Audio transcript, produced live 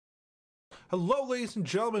Hello, ladies and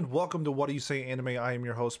gentlemen. Welcome to What Do You Say Anime. I am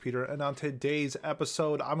your host, Peter, and on today's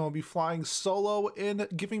episode, I'm going to be flying solo and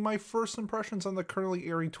giving my first impressions on the currently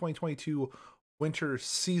airing 2022 winter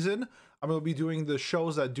season. I'm going to be doing the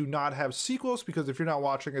shows that do not have sequels because if you're not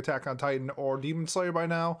watching Attack on Titan or Demon Slayer by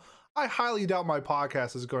now, I highly doubt my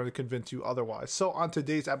podcast is going to convince you otherwise. So on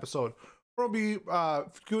today's episode, we're going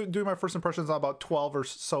to be doing my first impressions on about 12 or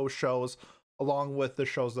so shows, along with the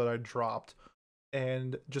shows that I dropped.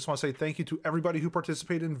 And just want to say thank you to everybody who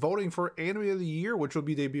participated in voting for Anime of the Year, which will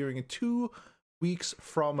be debuting in 2 weeks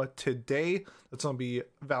from today. That's going to be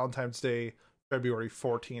Valentine's Day, February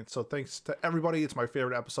 14th. So thanks to everybody. It's my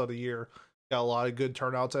favorite episode of the year. Got a lot of good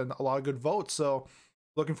turnouts and a lot of good votes. So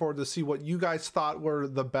looking forward to see what you guys thought were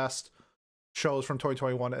the best shows from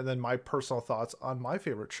 2021 and then my personal thoughts on my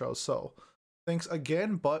favorite shows. So thanks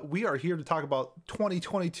again. But we are here to talk about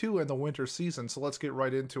 2022 and the winter season. So let's get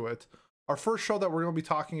right into it. Our first show that we're going to be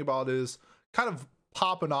talking about is kind of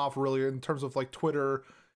popping off really in terms of like Twitter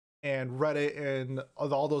and Reddit and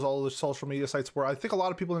all those social media sites where I think a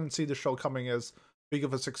lot of people didn't see the show coming as big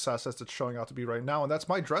of a success as it's showing out to be right now. And that's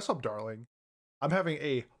My Dress Up Darling. I'm having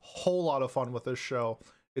a whole lot of fun with this show.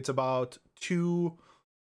 It's about two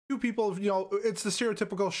people, you know, it's the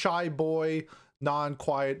stereotypical shy boy,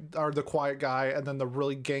 non-quiet, or the quiet guy, and then the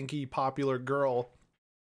really ganky popular girl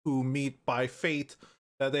who meet by fate.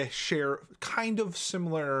 They share kind of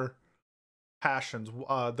similar passions.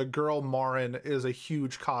 The girl Marin is a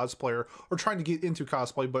huge cosplayer, or trying to get into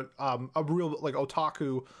cosplay, but a real like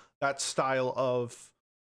otaku, that style of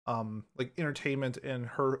like entertainment and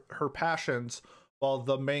her passions. While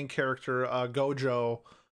the main character Gojo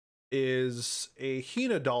is a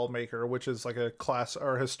Hina doll maker, which is like a class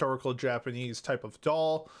or historical Japanese type of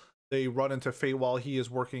doll. They run into fate while he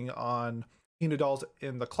is working on Hina dolls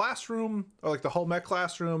in the classroom, or like the home ec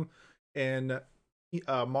classroom, and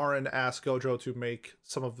Marin asks Gojo to make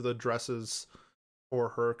some of the dresses for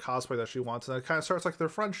her cosplay that she wants, and it kind of starts like their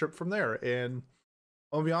friendship from there. And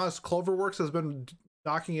I'll be honest, Cloverworks has been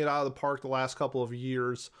knocking it out of the park the last couple of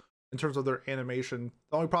years in terms of their animation.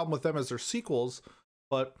 The only problem with them is their sequels,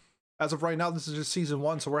 but as of right now, this is just season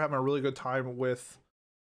 1, so we're having a really good time with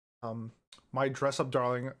My Dress Up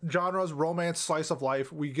Darling. Genres: romance, slice of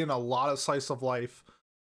life. We get a lot of slice of life,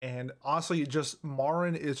 and honestly, just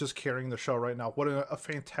Marin is just carrying the show right now. What a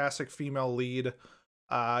fantastic female lead.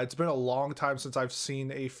 It's been a long time since I've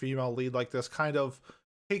seen a female lead like this kind of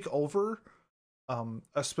take over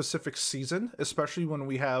a specific season, especially when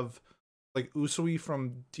we have like Usui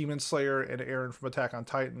from Demon Slayer and Eren from Attack on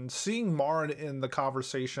Titan. Seeing Marin in the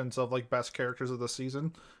conversations of like best characters of the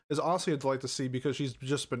season is honestly a delight to see because she's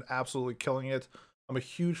just been absolutely killing it. I'm a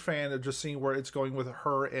huge fan of just seeing where it's going with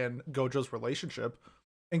her and Gojo's relationship.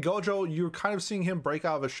 And Gojo, you're kind of seeing him break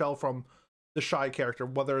out of a shell from the shy character,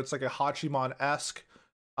 whether it's like a Hachiman-esque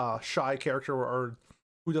shy character or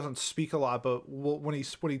who doesn't speak a lot, but when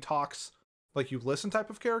he talks, like you listen type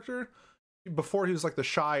of character. Before he was like the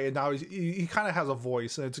shy, and now he kind of has a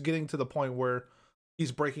voice, and it's getting to the point where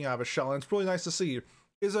he's breaking out of a shell, and it's really nice to see.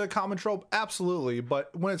 Is it a common trope? Absolutely, but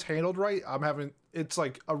when it's handled right, it's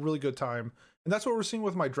like a really good time, and that's what we're seeing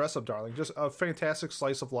with My Dress Up Darling. Just a fantastic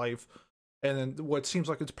slice of life, and then what seems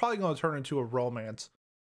like it's probably going to turn into a romance.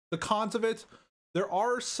 The cons of it, there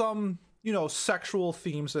are some, you know, sexual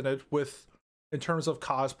themes in it in terms of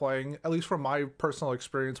cosplaying, at least from my personal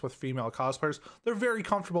experience with female cosplayers. They're very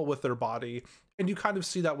comfortable with their body, and you kind of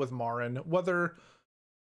see that with Marin. Whether,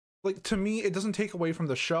 like, to me, it doesn't take away from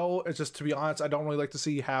the show. It's just, to be honest, I don't really like to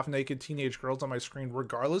see half-naked teenage girls on my screen,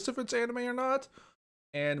 regardless if it's anime or not.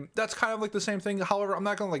 And that's kind of like the same thing. However, I'm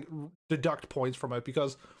not going to, like, deduct points from it,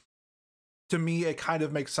 because to me, it kind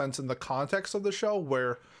of makes sense in the context of the show,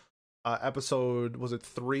 where episode, was it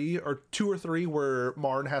 3 or 2 or 3, where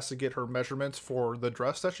Marin has to get her measurements for the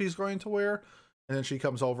dress that she's going to wear, and then she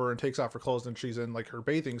comes over and takes off her clothes and she's in like her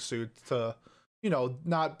bathing suit to, you know,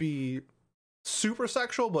 not be super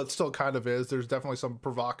sexual, but still kind of is. There's definitely some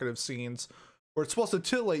provocative scenes where it's supposed to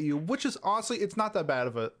titillate you, which is honestly, it's not that bad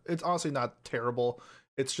of it. It's honestly not terrible.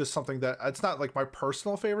 It's just something that, it's not like my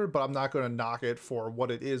personal favorite, but I'm not going to knock it for what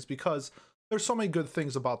it is, because there's so many good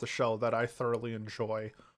things about the show that I thoroughly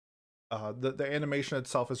enjoy. The animation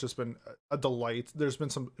itself has just been a delight. There's been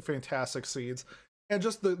some fantastic scenes, and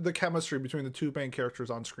just the chemistry between the two main characters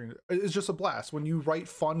on screen is just a blast. When you write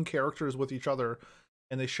fun characters with each other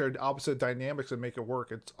and they share opposite dynamics and make it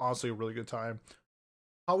work, it's honestly a really good time.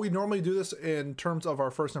 How we normally do this in terms of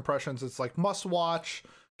our first impressions, it's like must watch,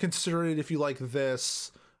 consider it if you like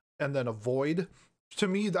this, and then avoid. To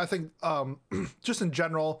me, I think just in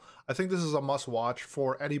general, I think this is a must watch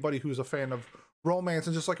for anybody who's a fan of romance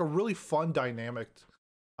and just like a really fun dynamic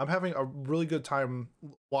I'm having a really good time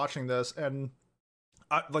watching this, and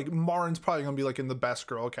like Marin's probably gonna be like in the best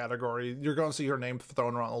girl category. You're gonna see her name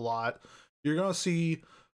thrown around a lot. You're gonna see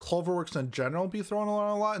Cloverworks in general be thrown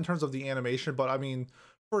around a lot in terms of the animation, but I mean,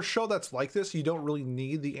 for a show that's like this, you don't really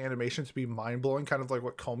need the animation to be mind blowing, kind of like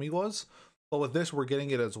what Comey was. But with this, we're getting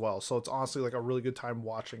it as well, so it's honestly like a really good time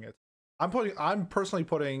watching it. I'm personally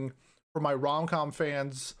putting, for my rom-com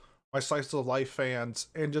fans, my slice of life fans,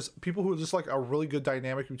 and just people who are just like a really good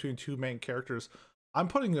dynamic between two main characters. I'm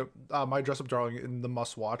putting My Dress Up Darling in the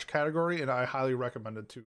must watch category, and I highly recommend it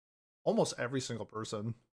to almost every single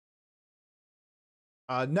person.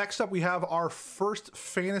 Next up, we have our first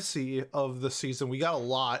fantasy of the season. We got a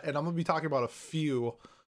lot, and I'm going to be talking about a few.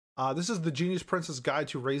 This is The Genius Prince's Guide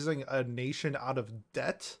to Raising a Nation Out of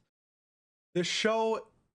Debt. This show,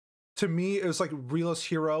 to me, is like Realist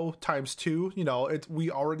Hero times 2. You know,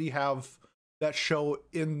 we already have that show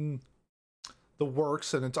in the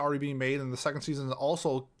works, and it's already being made, and the second season is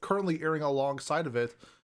also currently airing alongside of it.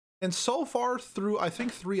 And so far, through I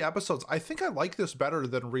think 3 episodes, I think I like this better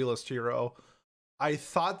than Realist Hero. I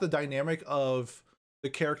thought the dynamic of the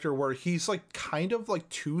character where he's like kind of like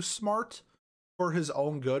too smart for his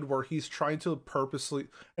own good, where he's trying to purposely,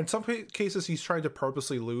 in some cases he's trying to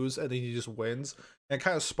purposely lose, and then he just wins and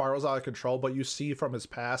kind of spirals out of control. But you see from his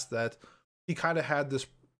past that he kind of had this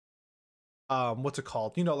what's it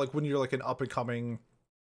called, you know, like when you're like an up and coming,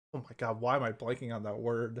 oh my god, why am I blanking on that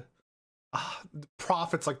word?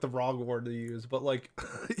 Profit's like the wrong word to use, but like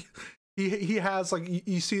he has like,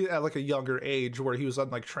 you see it at like a younger age where he was on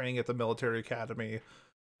like training at the military academy,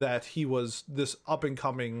 that he was this up and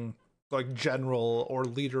coming like general or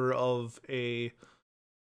leader of a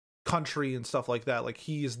country and stuff like that. Like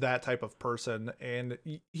he's that type of person, and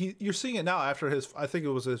you're seeing it now after his, I think it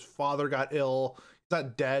was his father got ill. He's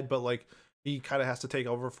not dead, but like he kind of has to take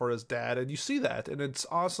over for his dad, and you see that, and it's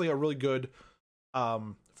honestly a really good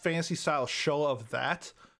fantasy style show of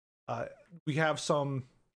that. We have some,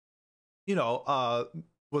 you know,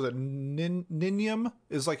 was it Ninium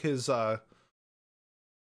is like his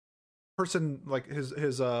person, like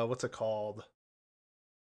his what's it called?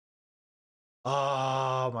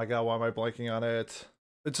 Oh my god, why am I blanking on it?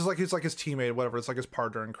 It's just like he's like his teammate, whatever. It's like his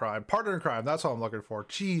partner in crime. Partner in crime, that's what I'm looking for.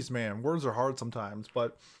 Jeez, man, words are hard sometimes.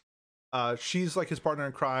 But she's like his partner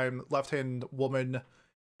in crime, left-hand woman,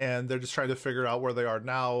 and they're just trying to figure out where they are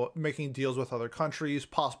now, making deals with other countries,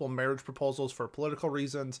 possible marriage proposals for political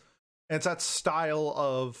reasons. And it's that style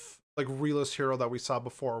of like Realist Hero that we saw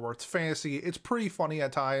before, where it's fantasy, it's pretty funny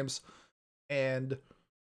at times, and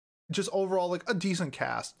just overall like a decent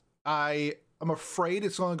cast. I'm afraid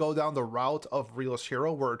it's going to go down the route of Realist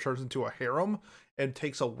Hero, where it turns into a harem and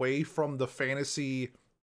takes away from the fantasy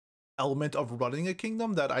element of running a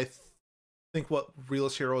kingdom that I think what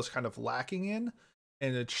Realist Hero is kind of lacking in,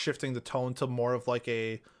 and it's shifting the tone to more of like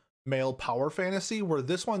a male power fantasy, where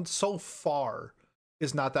this one so far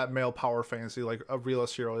is not that male power fantasy like a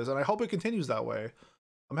Realist Hero is, and I hope it continues that way.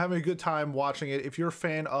 I'm having a good time watching it. If you're a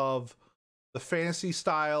fan of the fantasy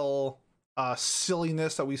style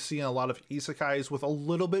silliness that we see in a lot of isekais with a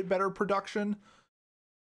little bit better production,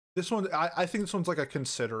 this one, I think this one's like a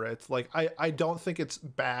considerate. Like I don't think it's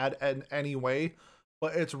bad in any way,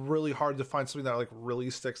 but it's really hard to find something that like really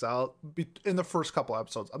sticks out in the first couple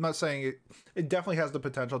episodes. I'm not saying it definitely has the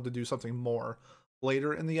potential to do something more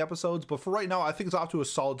later in the episodes, but for right now, I think it's off to a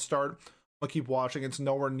solid start. I'll keep watching. It's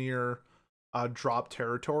nowhere near drop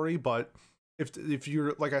territory, but if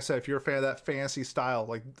you're, like I said, if you're a fan of that fantasy style,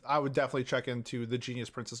 like I would definitely check into The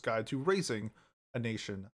Genius Prince's Guide to Raising a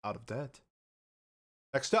Nation Out of Debt.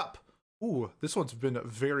 Next up, ooh, this one's been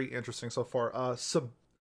very interesting so far.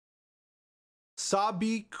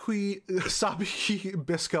 Sabiki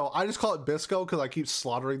Bisco. I just call it Bisco because I keep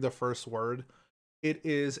slaughtering the first word. It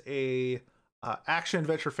is a action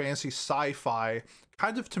adventure fantasy sci-fi.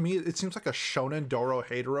 Kind of, to me, it seems like a shonen Doro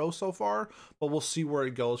Heidoro so far, but we'll see where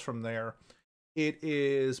it goes from there. It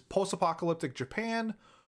is post-apocalyptic Japan,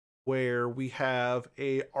 where we have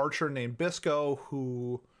a archer named Bisco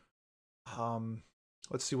who,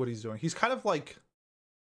 let's see what he's doing. He's kind of like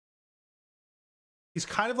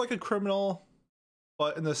a criminal,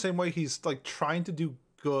 but in the same way he's like trying to do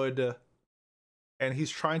good, and he's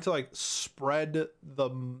trying to like spread the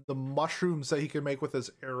mushrooms that he can make with his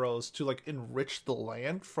arrows to like enrich the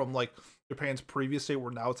land from like Japan's previous state,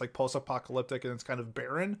 where now it's like post-apocalyptic and it's kind of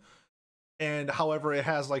barren. And however, it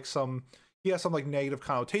has like he has some like negative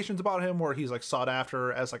connotations about him, where he's like sought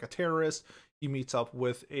after as like a terrorist. He meets up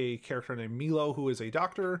with a character named Milo, who is a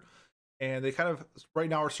doctor, and they kind of right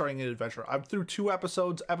now are starting an adventure. I'm through 2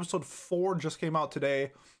 episodes. Episode 4 just came out today. I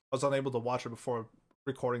was unable to watch it before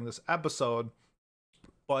recording this episode,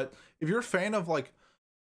 But if you're a fan of like,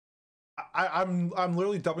 I'm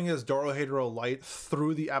literally dubbing it as Dorohedoro Light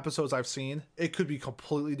through the episodes I've seen. It could be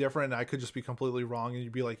completely different, and I could just be completely wrong, and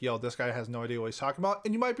you'd be like, "Yo, this guy has no idea what he's talking about,"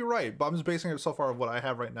 and you might be right. But I'm just basing it so far of what I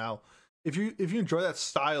have right now. If you enjoy that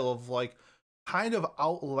style of like kind of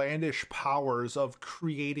outlandish powers of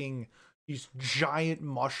creating these giant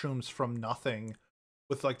mushrooms from nothing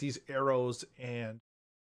with like these arrows and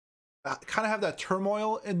kind of have that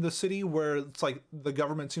turmoil in the city where it's like the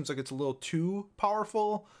government seems like it's a little too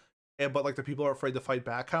powerful, and but like the people are afraid to fight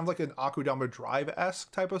back, kind of like an Akudama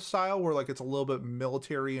Drive-esque type of style where like it's a little bit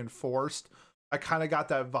military and forced. I kind of got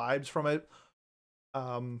that vibes from it.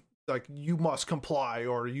 Like you must comply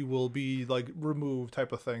or you will be like removed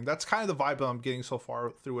type of thing. That's kind of the vibe that I'm getting so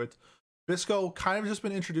far through it. Bisco kind of just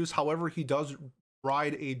been introduced. However, he does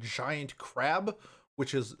ride a giant crab,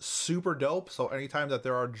 which is super dope. So anytime that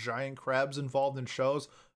there are giant crabs involved in shows,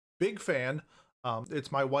 big fan.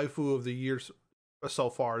 It's my waifu of the year so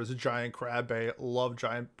far is a giant crab bay. Love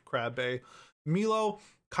giant crab bay. Milo,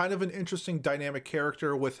 kind of an interesting dynamic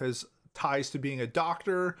character with his ties to being a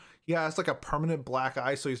doctor. He has like a permanent black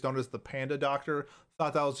eye, so he's known as the Panda Doctor.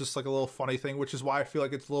 Thought that was just like a little funny thing, which is why I feel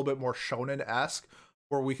like it's a little bit more shonen-esque,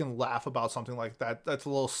 where we can laugh about something like that. That's a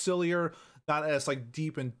little sillier, not as like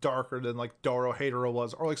deep and darker than like Dorohedoro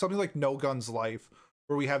was, or like something like No Gun's Life,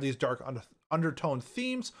 where we have these dark undertone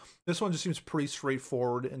themes. This one just seems pretty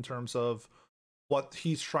straightforward in terms of what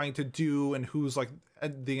he's trying to do and who's like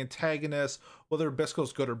the antagonist. Whether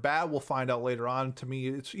Bisco's good or bad, we'll find out later on. To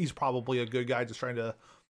me, he's probably a good guy just trying to,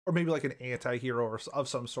 or maybe like an anti-hero of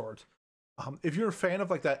some sort. If you're a fan of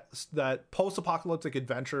like that post-apocalyptic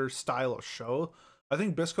adventure style of show, I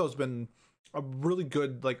think Bisco's been a really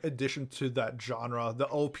good like addition to that genre. The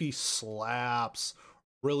OP slaps,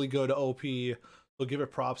 really good OP. So give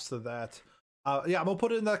it props to that. Yeah, I'm gonna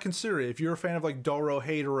put it in that consider. If you're a fan of like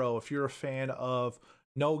Dorohedoro, if you're a fan of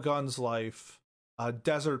No Gun's Life,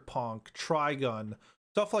 Desert Punk, Trigun,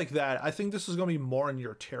 stuff like that, I think this is gonna be more in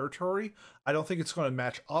your territory. I don't think it's gonna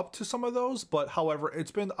match up to some of those, but however,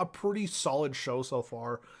 it's been a pretty solid show so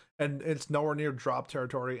far, and it's nowhere near drop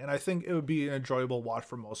territory, and I think it would be an enjoyable watch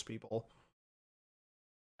for most people.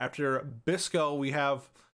 After Bisco, we have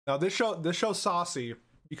now this show's saucy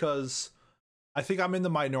because I think I'm in the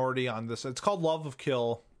minority on this. It's called Love of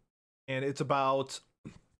Kill, and it's about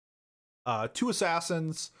two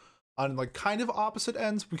assassins on like kind of opposite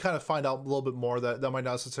ends. We kind of find out a little bit more that might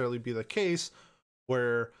not necessarily be the case,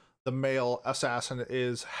 where the male assassin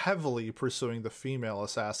is heavily pursuing the female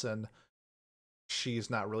assassin. She's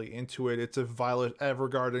not really into it. It's a Violet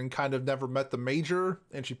Evergarden kind of never met the major,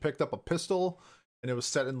 and she picked up a pistol, and it was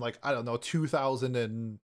set in like, I don't know,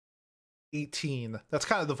 2018. That's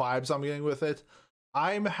kind of the vibes I'm getting with it.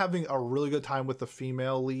 I'm having a really good time with the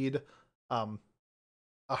female lead.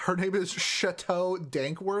 Her name is Chateau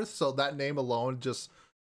Dankworth, so that name alone, just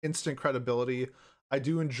instant credibility. I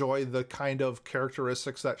do enjoy the kind of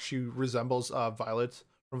characteristics that she resembles Violet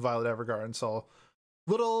from Violet Evergarden, so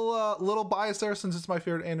little bias there since it's my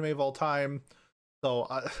favorite anime of all time. So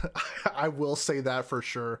I will say that for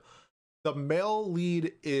sure. The male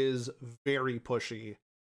lead is very pushy,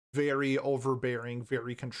 very overbearing,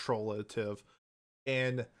 very controlative,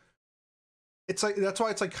 and it's like that's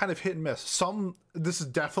why it's like kind of hit and miss. This is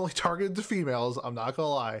definitely targeted to females, I'm not gonna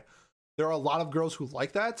lie. There are a lot of girls who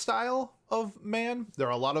like that style of man. There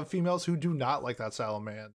are a lot of females who do not like that style of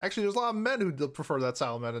man. Actually, there's a lot of men who prefer that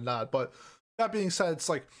style of man and not. But that being said, it's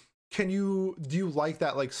like, do you like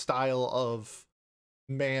that like style of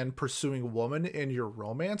man pursuing woman in your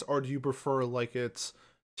romance, or do you prefer like it's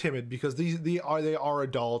timid? Because they are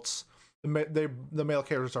adults. The male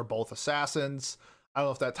characters are both assassins. I don't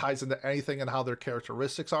know if that ties into anything and how their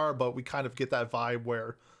characteristics are, but we kind of get that vibe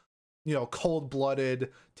where, you know,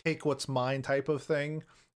 cold-blooded, take what's mine type of thing.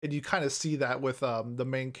 And you kind of see that with the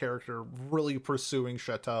main character really pursuing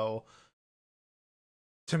Chateau.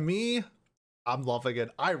 To me, I'm loving it.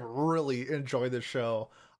 I really enjoy this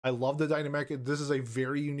show. I love the dynamic. This is a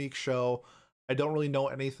very unique show. I don't really know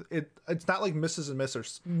anything. It's not like Mrs. and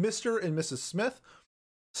Mr. and Mrs. Smith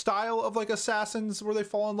style of like assassins where they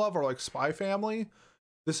fall in love, or like Spy Family.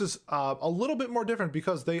 This is a little bit more different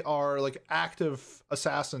because they are like active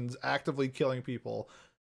assassins, actively killing people,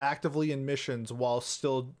 actively in missions while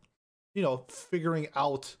still, you know, figuring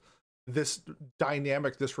out this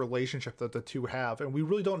dynamic, this relationship that the two have. And we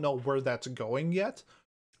really don't know where that's going yet.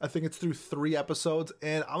 I think it's through 3 episodes,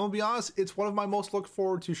 and I'm gonna be honest, it's one of my most looked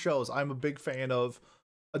forward to shows. I'm a big fan of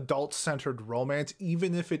adult-centered romance,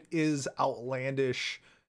 even if it is outlandish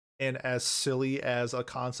and as silly as a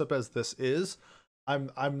concept as this is.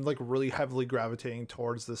 I'm like really heavily gravitating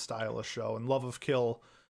towards this style of show, and Love of Kill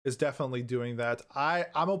is definitely doing that. I'm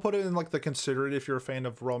gonna put it in like the considerate if you're a fan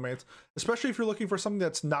of romance, especially if you're looking for something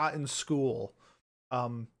that's not in school.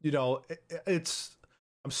 You know, it's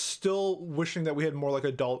I'm still wishing that we had more like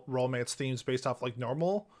adult romance themes based off like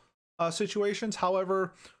normal situations.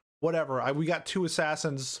 However, whatever. We got two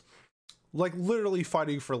assassins like literally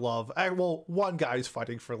fighting for love. Well, one guy's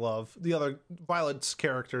fighting for love. The other, Violet's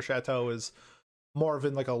character Chateau, is more of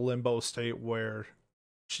in like a limbo state where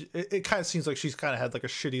it kind of seems like she's kind of had like a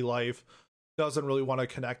shitty life, doesn't really want to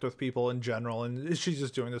connect with people in general, and she's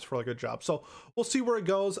just doing this for like a job. So we'll see where it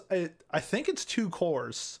goes. I think it's 2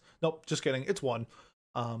 cores. Nope, just kidding. It's 1.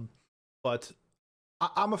 But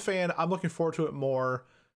I'm a fan. I'm looking forward to it more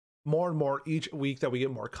and more each week that we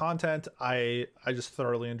get more content. I just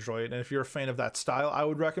thoroughly enjoy it, and if you're a fan of that style, I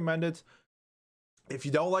would recommend it. If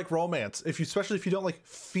you don't like romance, especially if you don't like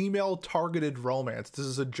female targeted romance, this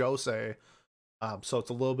is a josei, so it's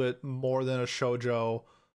a little bit more than a shoujo.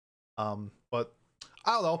 But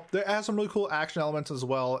I don't know, it has some really cool action elements as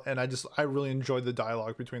well, and I really enjoyed the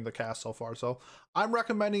dialogue between the cast so far, so I'm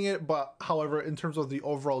recommending it. But however, in terms of the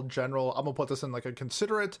overall general, I'm gonna put this in like a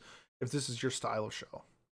considerate if this is your style of show.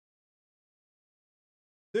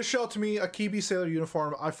 This show, to me, Akibi Sailor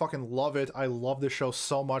Uniform, I fucking love it. I love this show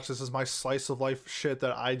so much. This is my slice of life shit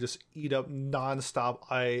that I just eat up nonstop.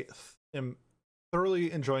 I am thoroughly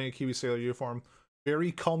enjoying Akibi Sailor Uniform.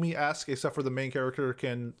 Very Komi-esque, except for the main character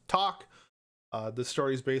can talk. The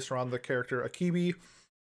story is based around the character Akibi,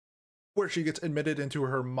 where she gets admitted into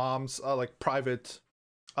her mom's like private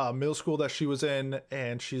middle school that she was in,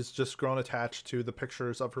 and she's just grown attached to the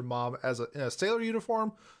pictures of her mom in a sailor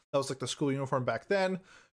uniform. That was like the school uniform back then.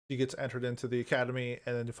 She gets entered into the academy,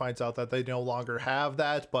 and then finds out that they no longer have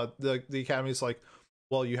that, but the academy's like,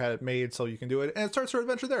 well, you had it made, so you can do it. And it starts her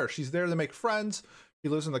adventure there. She's there to make friends. She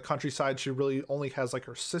lives in the countryside. She really only has like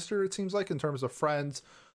her sister, it seems like, in terms of friends.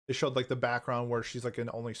 They showed like the background where she's like an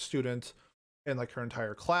only student in like her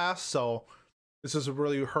entire class. So this is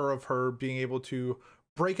really her being able to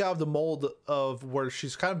break out of the mold of where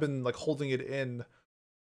she's kind of been like holding it in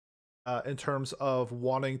terms of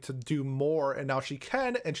wanting to do more, and now she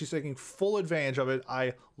can, and she's taking full advantage of it.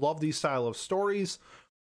 I love these style of stories.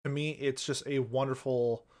 To me, it's just a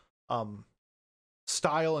wonderful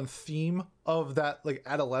style and theme of that, like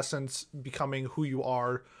adolescence, becoming who you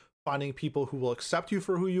are, finding people who will accept you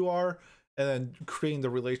for who you are, and then creating the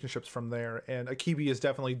relationships from there. And Akibi is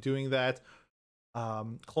definitely doing that.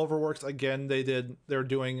 Cloverworks, again, they're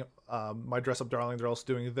doing My Dress Up Darling. They're also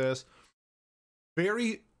doing this.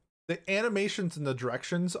 The animations and the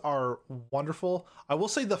directions are wonderful. I will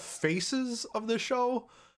say the faces of the show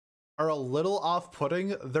are a little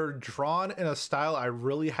off-putting. They're drawn in a style I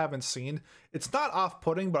really haven't seen. It's not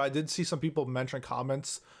off-putting, but I did see some people mention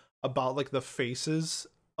comments about like the faces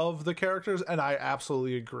of the characters, and I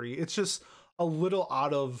absolutely agree. It's just a little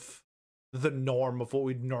out of the norm of what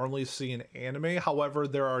we'd normally see in anime. However,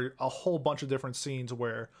 there are a whole bunch of different scenes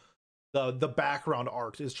where the background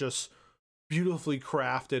art is just beautifully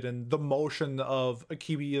crafted, and the motion of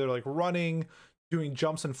Akibi either like running, doing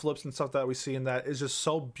jumps and flips and stuff that we see in that is just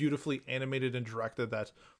so beautifully animated and directed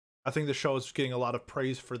that I think the show is getting a lot of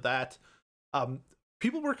praise for that.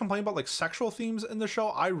 People were complaining about like sexual themes in the show.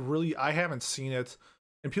 I haven't seen it,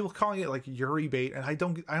 and people calling it like Yuri bait, and I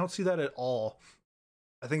don't see that at all.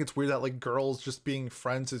 I think it's weird that like girls just being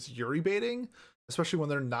friends is Yuri baiting, especially when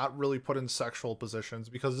they're not really put in sexual positions,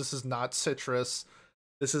 because this is not Citrus.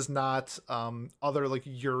 This is not other like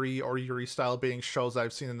Yuri or Yuri style baiting shows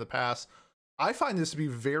I've seen in the past. I find this to be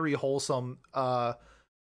very wholesome,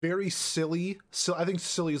 very silly. So I think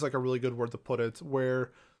silly is like a really good word to put it,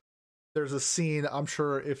 where there's a scene, I'm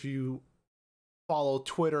sure if you follow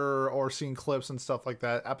Twitter or seen clips and stuff like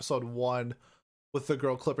that, episode 1 with the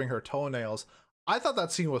girl clipping her toenails. I thought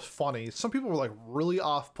that scene was funny. Some people were like really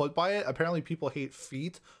off put by it. Apparently people hate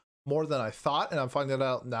feet more than I thought, and I'm finding that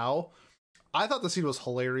out now. I thought the scene was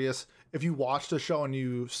hilarious. If you watch the show and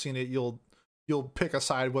you've seen it, you'll pick a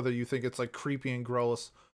side whether you think it's like creepy and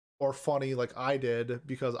gross or funny like I did,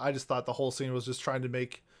 because I just thought the whole scene was just trying to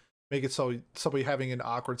make it so somebody having an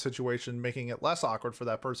awkward situation, making it less awkward for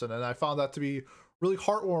that person. And I found that to be really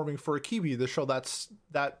heartwarming for Akibi to show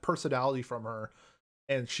that personality from her.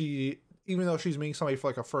 And she, even though she's meeting somebody for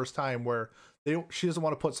like a first time, where she doesn't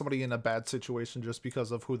want to put somebody in a bad situation just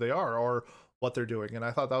because of who they are or what they're doing. And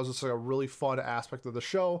I thought that was just like a really fun aspect of the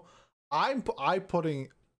show. I'm putting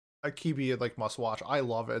Akibi in like must watch. I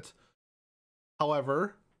love it.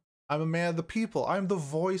 However, I'm a man of the people. I'm the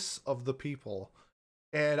voice of the people.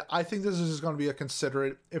 And I think this is just going to be a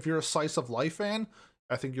considerate, if you're a slice of life fan,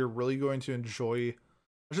 I think you're really going to enjoy,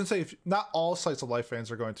 I shouldn't say, not all slice of life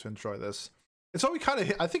fans are going to enjoy this. it's only kind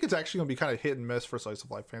of, I think it's actually going to be kind of hit and miss for slice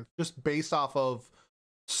of life fans, just based off of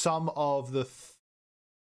some of the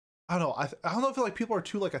I don't know. I don't know if like people are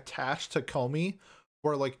too like attached to Comey,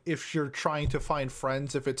 where like if you're trying to find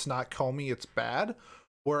friends, if it's not Comey, it's bad.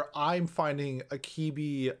 Where I'm finding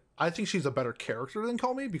Akibi, I think she's a better character than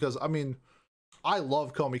Comey, because I mean, I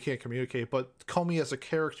love Comey Can't Communicate, but Comey as a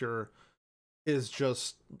character is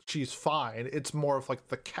just, she's fine. It's more of like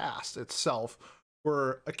the cast itself,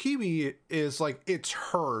 where Akibi is like, it's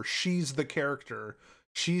her. She's the character.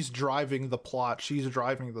 She's driving the plot. She's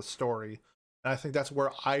driving the story. And I think that's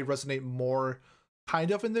where I resonate more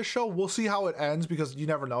kind of in this show. We'll see how it ends, because you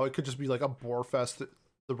never know. It could just be like a bore fest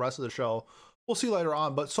the rest of the show. We'll see later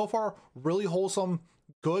on. But so far, really wholesome,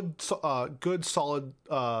 good solid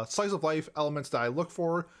slice of life elements that I look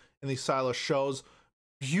for in these stylish shows.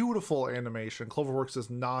 Beautiful animation. Cloverworks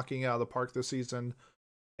is knocking it out of the park this season.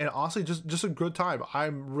 And honestly, just a good time.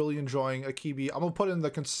 I'm really enjoying Akibi. I'm gonna put in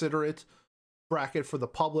the considerate bracket for the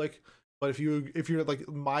public. But if you're like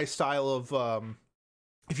my style of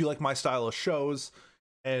if you like my style of shows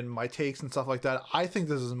and my takes and stuff like that, I think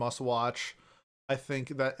this is a must watch. I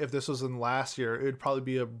think that if this was in last year, it would probably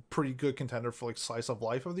be a pretty good contender for like slice of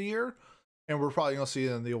life of the year. And we're probably gonna see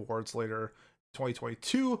it in the awards later.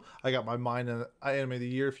 2022. I got my mind in anime of the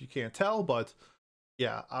year, if you can't tell, but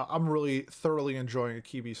yeah, I'm really thoroughly enjoying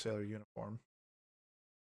Akibi Sailor Uniform.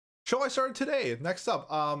 Show I started today. Next up,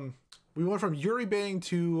 we went from Yuri Bang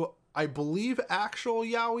to, I believe, actual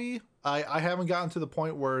yaoi. I haven't gotten to the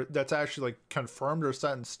point where that's actually like confirmed or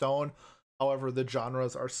set in stone. However, the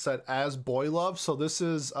genres are set as boy love. So this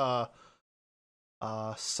is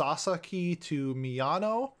Sasaki to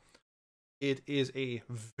Miyano. It is a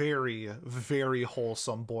very, very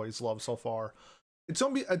wholesome boys love so far. It's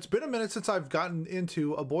been a minute since I've gotten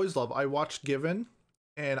into a boys love. I watched Given,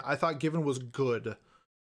 and I thought Given was good.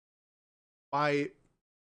 What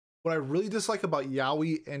I really dislike about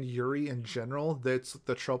yaoi and yuri in general, that's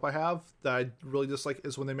the trope I have that I really dislike,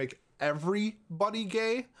 is when they make everybody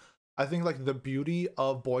gay. I think like the beauty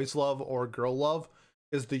of boys love or girl love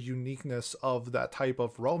is the uniqueness of that type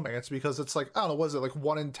of romance, because it's like, I don't know, what is it, like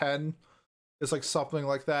 1 in 10? It's like something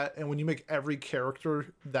like that. And when you make every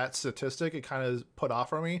character that statistic, it kind of put off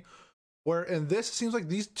for me. Where in this, it seems like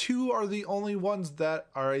these two are the only ones that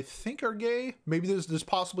are, I think, are gay. Maybe there's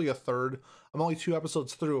possibly a third. I'm only 2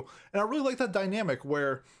 episodes through. And I really like that dynamic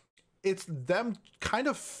where it's them kind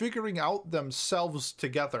of figuring out themselves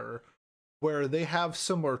together, where they have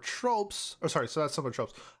similar tropes, or sorry, so that's similar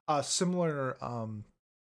tropes, similar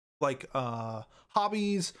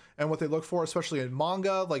hobbies and what they look for, especially in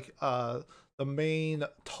manga, like the main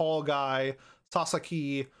tall guy,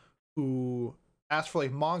 Sasaki, who asked for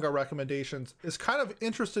like manga recommendations, is kind of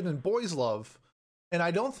interested in boys love. And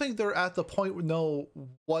I don't think they're at the point to know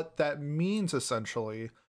what that means,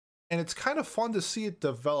 essentially. And it's kind of fun to see it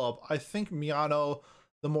develop. I think Miyano,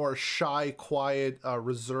 the more shy, quiet,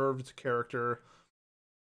 reserved character,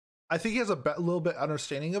 I think he has a little bit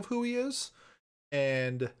understanding of who he is.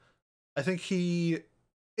 And I think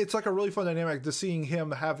it's like a really fun dynamic to seeing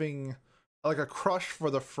him having like a crush for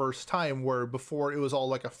the first time, where before it was all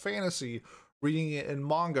like a fantasy, reading it in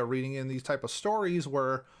manga, reading in these type of stories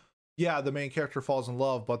where, yeah, the main character falls in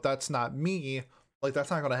love, but that's not me. Like, that's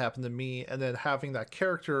not going to happen to me. And then having that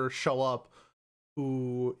character show up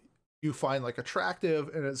who you find like attractive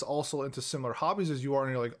and is also into similar hobbies as you are,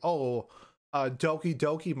 and you're like, oh, Doki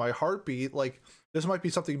Doki, my heartbeat, like this might be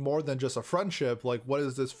something more than just a friendship. Like, what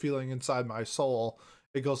is this feeling inside my soul?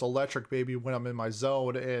 It goes electric, baby, when I'm in my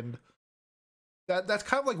zone. And that's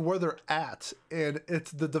kind of like where they're at, and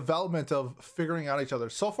it's the development of figuring out each other.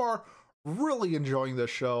 So far, really enjoying this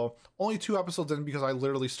show. Only 2 episodes in, because I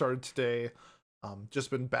literally started today. Just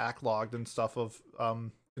been backlogged and stuff of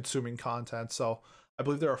consuming content. So I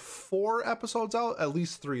believe there are 4 episodes out, at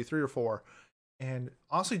least 3 or 4. And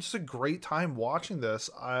honestly, just a great time watching this.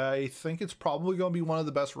 I think it's probably going to be one of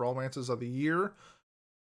the best romances of the year.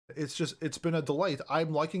 It's been a delight.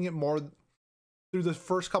 I'm liking it more through the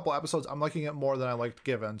first couple episodes. I'm liking it more than I liked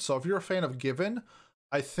Given. So if you're a fan of Given,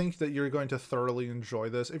 I think that you're going to thoroughly enjoy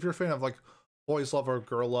this. If you're a fan of like boys love or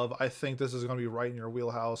girl love, I think this is going to be right in your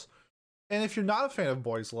wheelhouse. And if you're not a fan of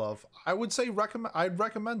boys love, I would say I'd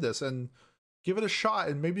recommend this and give it a shot.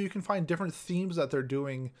 And maybe you can find different themes that they're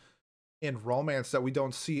doing in romance that we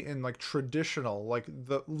don't see in like traditional, like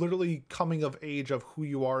the literally coming of age of who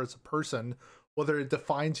you are as a person, whether it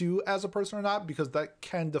defines you as a person or not, because that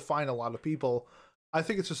can define a lot of people. I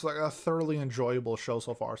think it's just like a thoroughly enjoyable show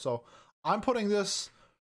so far. So I'm putting this,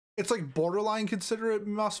 it's like borderline consider it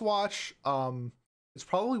must watch. It's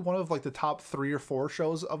probably one of like the top 3 or 4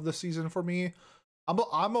 shows of the season for me.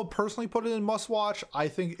 I'm a personally put it in must watch. I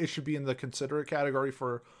think it should be in the consider it category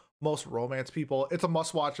for most romance people. It's a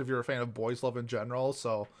must watch if you're a fan of boys love in general.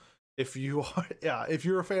 So if you are, yeah, if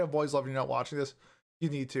you're a fan of boys love and you're not watching this, you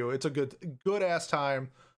need to. It's a good ass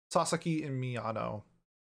time. Sasaki and Miyano.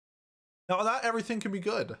 Now, not everything can be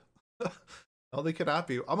good. No, they cannot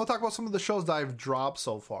be. I'm gonna talk about some of the shows that I've dropped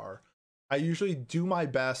so far. I usually do my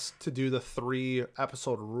best to do the 3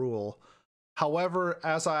 episode rule. However,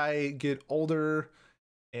 as I get older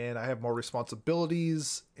and I have more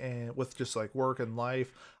responsibilities and with just like work and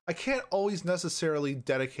life, I can't always necessarily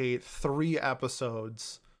dedicate 3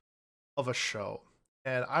 episodes of a show.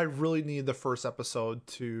 And I really need the first episode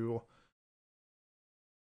to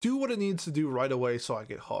do what it needs to do right away so I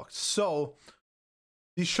get hooked. So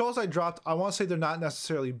these shows I dropped, I want to say they're not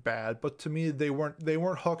necessarily bad, but to me they weren't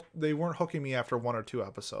hooking me after 1 or 2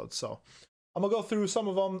 episodes. So I'm gonna go through some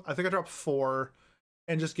of them. I think I dropped 4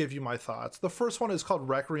 and just give you my thoughts. The first one is called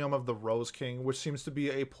Requiem of the Rose King, which seems to be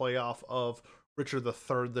a playoff of Richard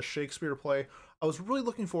III, the Shakespeare play. I was really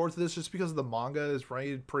looking forward to this just because the manga is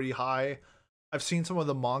rated pretty high. I've seen some of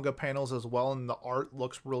the manga panels as well, and the art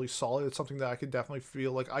looks really solid. It's something that I could definitely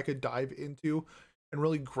feel like I could dive into and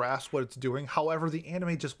really grasp what it's doing. However, the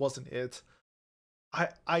anime just wasn't it. I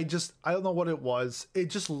don't know what it was. It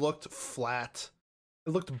just looked flat.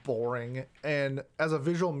 It looked boring. And as a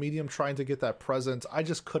visual medium trying to get that presence, I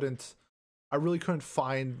really couldn't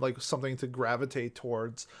find like something to gravitate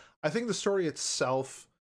towards. I think the story itself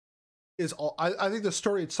I think the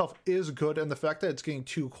story itself is good, and the fact that it's getting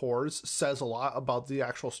 2 cores says a lot about the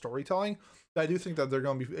actual storytelling. I do think that they're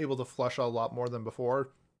going to be able to flesh out a lot more than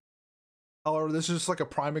before. However, this is just like a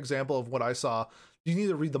prime example of what I saw. You need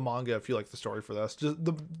to read the manga if you like the story for this. Just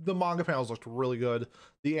the manga panels looked really good.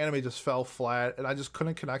 The anime just fell flat, and I just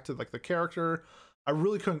couldn't connect to like the character. I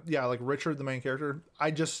really couldn't. Yeah, like Richard, the main character.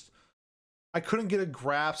 I couldn't get a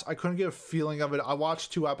grasp. I couldn't get a feeling of it. I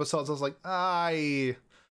watched 2 episodes. I was like,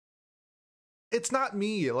 it's not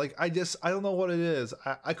me. Like I don't know what it is.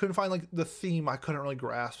 I couldn't find like the theme. I couldn't really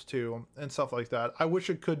grasp to and stuff like that. I wish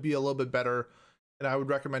it could be a little bit better. And I would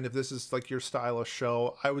recommend, if this is like your style of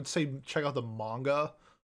show, I would say check out the manga.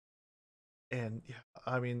 And yeah,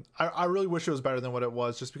 I mean, I really wish it was better than what it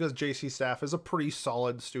was, just because JC Staff is a pretty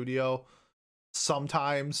solid studio.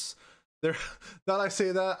 Sometimes they're now that I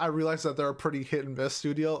say that, I realize that they're a pretty hit and miss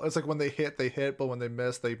studio. It's like when they hit, but when they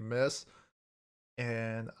miss.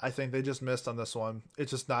 And I think they just missed on this one. It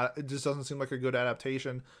just doesn't seem like a good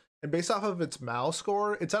adaptation. And based off of its MAL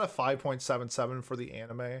score, it's at a 5.77 for the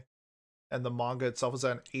anime. And the manga itself is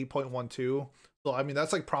at an 8.12. So, I mean,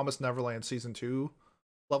 that's like Promised Neverland Season 2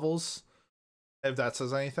 levels, if that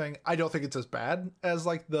says anything. I don't think it's as bad as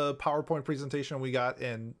like the PowerPoint presentation we got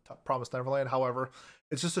in Promised Neverland. However,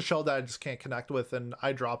 it's just a show that I just can't connect with, and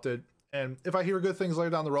I dropped it. And if I hear good things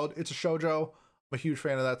later down the road, it's a shoujo. I'm a huge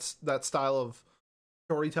fan of that style of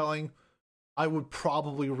storytelling. I would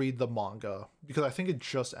probably read the manga because I think it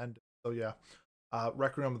just ended. So yeah,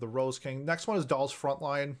 Requiem of the Rose King. Next one is Dolls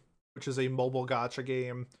Frontline, which is a mobile gacha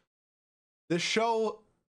game. This show,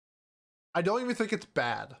 I don't even think it's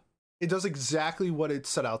bad. It does exactly what it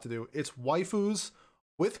set out to do. It's waifus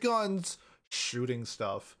with guns shooting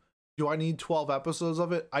stuff. Do I need 12 episodes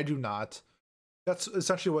of it? I do not. That's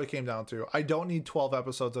essentially what it came down to. I don't need 12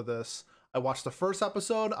 episodes of this. I watched the first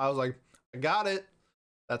episode. I was like, I got it.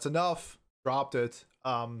 That's enough. Dropped it.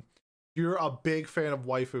 You're a big fan of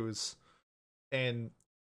waifus and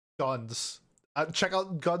guns, check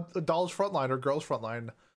out Dolls Frontline or Girls Frontline.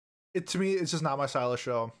 It, to me, it's just not my style of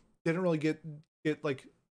show. Didn't really get like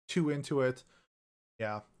too into it.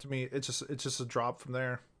 Yeah, to me, it's just a drop from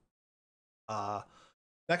there.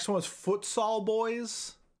 Next one is Futsal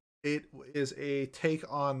Boys. It is a take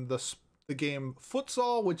on the game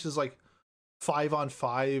futsal, which is like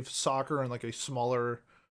 5-on-5 soccer in like a smaller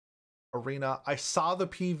arena. I saw the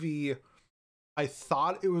PV. I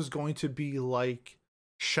thought it was going to be like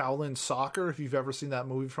Shaolin Soccer, if you've ever seen that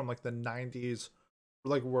movie from like the 90s,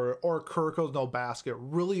 like or Kuroko's No Basket,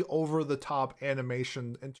 really over the top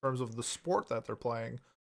animation in terms of the sport that they're playing.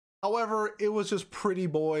 However, it was just pretty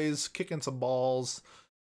boys kicking some balls,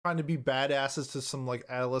 trying to be badasses to some like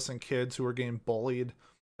adolescent kids who were getting bullied.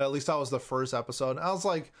 At least that was the first episode. And I was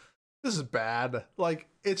like, this is bad. Like,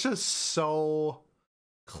 it's just so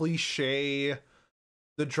cliche.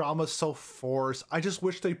 The drama's so forced. I just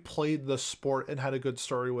wish they played the sport and had a good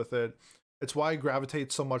story with it. It's why I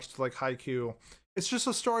gravitate so much to like Haikyuu. It's just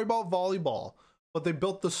a story about volleyball, but they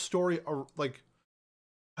built the story like,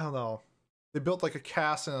 I don't know. They built like a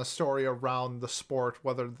cast and a story around the sport.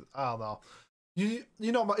 Whether, I don't know. You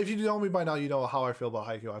know, if you know me by now, you know how I feel about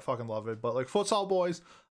Haikyuu. I fucking love it. But like Futsal Boys,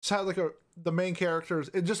 just had like the main characters.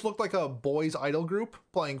 It just looked like a boys' idol group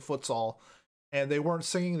playing futsal, and they weren't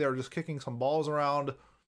singing. They were just kicking some balls around.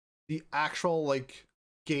 The actual like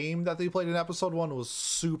game that they played in episode 1 was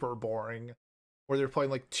super boring, where they're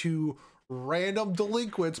playing like two random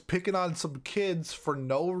delinquents picking on some kids for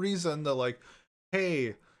no reason. They're like,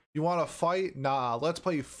 hey, you want to fight? Nah, let's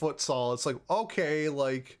play futsal. It's like, okay,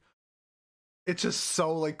 like, it's just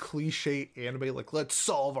so like cliche anime, like, let's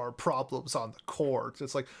solve our problems on the court.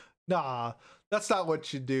 It's like, nah, that's not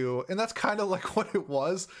what you do. And that's kind of like what it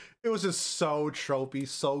was. It was just so tropey,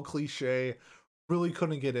 so cliche, really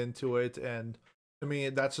couldn't get into it. And to me,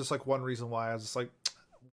 that's just like one reason why I was just like,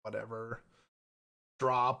 whatever,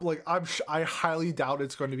 drop. Like, I highly doubt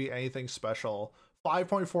it's going to be anything special.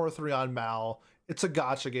 5.43 on Mal. It's a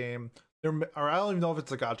gacha game. Or I don't even know if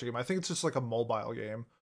it's a gacha game. I think it's just like a mobile game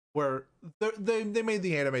where they made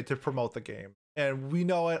the anime to promote the game, and we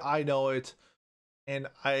know it. I know it, and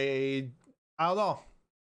I don't know.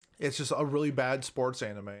 It's just a really bad sports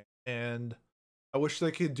anime, and I wish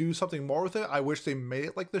they could do something more with it. I wish they made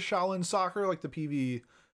it like the Shaolin Soccer, like the PV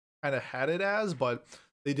kind of had it as, but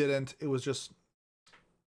they didn't. It was just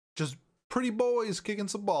pretty boys kicking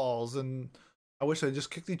some balls, and I wish they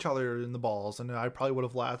just kicked each other in the balls, and I probably would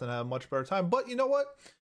have laughed and had a much better time. But you know what?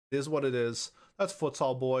 It is what it is. That's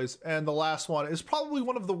Futsal Boys. And the last one is probably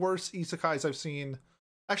one of the worst isekais I've seen.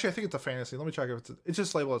 Actually, I think it's a fantasy. Let me check if it's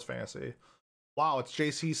just labeled as fantasy. Wow, it's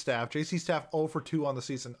JC Staff. JC Staff 0 for 2 on the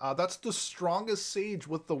season. That's the strongest sage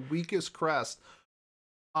with the weakest crest.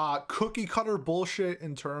 Cookie cutter bullshit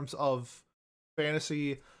in terms of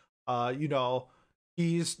fantasy. You know,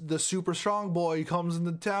 he's the super strong boy. He comes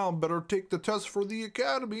into town. Better take the test for the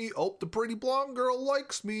academy. Oh, the pretty blonde girl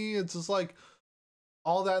likes me. It's just like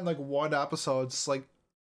all that in like one episode. It's like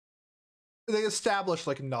they established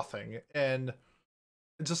like nothing. And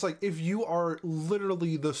it's just like, if you are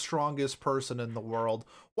literally the strongest person in the world,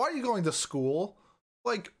 why are you going to school?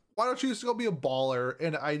 Like, why don't you just go be a baller?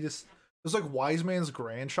 And it was like Wise Man's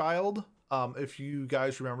grandchild. If you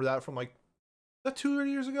guys remember that from like, that 2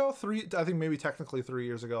 years ago, I think maybe technically 3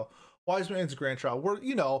 years ago. Wise Man's grandchild, where,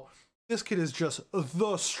 you know, this kid is just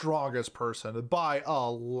the strongest person by a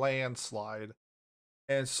landslide.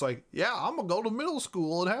 And it's like, yeah, I'm gonna go to middle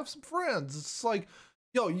school and have some friends. It's like,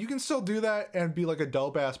 yo, you can still do that and be like a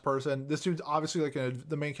dope ass person. This dude's obviously like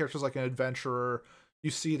the main character's like an adventurer. You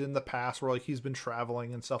see it in the past where like he's been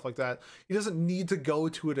traveling and stuff like that. He doesn't need to go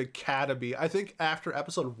to an academy. I think after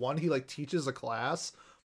episode 1, he like teaches a class.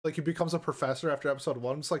 Like, he becomes a professor after episode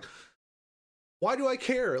 1. It's like, why do I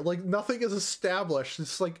care? Like, nothing is established.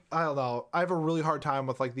 It's like, I don't know. I have a really hard time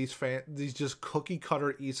with like these just cookie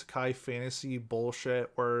cutter isekai fantasy bullshit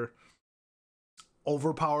where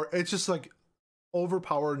it's just like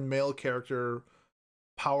overpowered male character,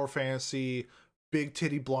 power fantasy, big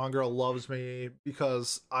titty blonde girl loves me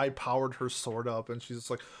because I powered her sword up, and she's just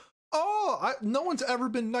like, oh, no one's ever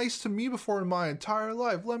been nice to me before in my entire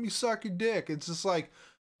life. Let me suck your dick. It's just like,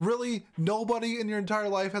 really, nobody in your entire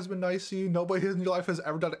life has been nice to you. Nobody in your life has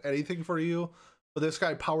ever done anything for you. But this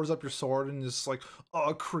guy powers up your sword and is like,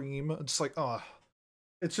 oh, cream. It's like, oh,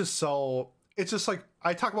 it's just like,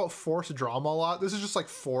 I talk about forced drama a lot. This is just like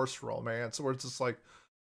forced romance where it's just like,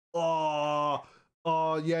 oh,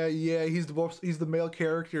 yeah, he's the male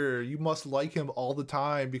character. You must like him all the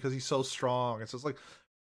time because he's so strong. It's just like,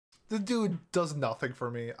 the dude does nothing for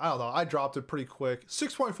me. I don't know. I dropped it pretty quick.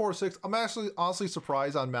 6.46. I'm actually honestly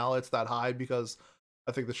surprised on Mal it's that high because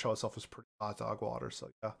I think the show itself is pretty hot dog water. So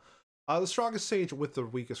yeah. The strongest sage with the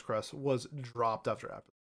weakest crest was dropped after episode.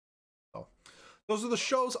 So those are the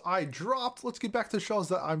shows I dropped. Let's get back to the shows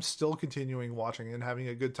that I'm still continuing watching and having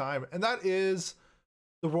a good time. And that is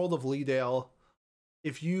The World of Leedale.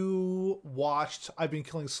 If you watched I've Been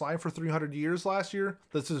Killing Slime for 300 Years last year,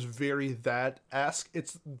 this is very that-esque.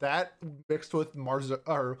 It's that mixed with Mother's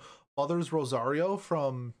Rosario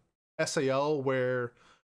from SAO, where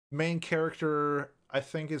main character, I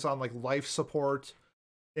think, is on like life support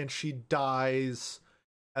and she dies.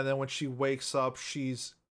 And then when she wakes up,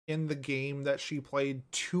 she's in the game that she played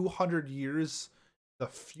 200 years in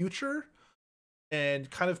the future, and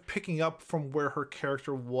kind of picking up from where her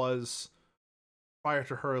character was prior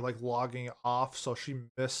to her like logging off, so she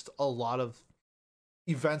missed a lot of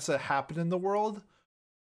events that happened in the world.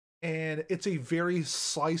 And it's a very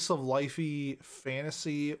slice of lifey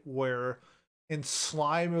fantasy where in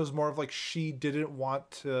Slime it was more of like she didn't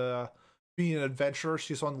want to be an adventurer, she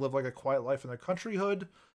just wanted to live like a quiet life in the countryhood.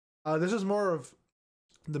 This is more of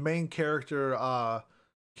the main character,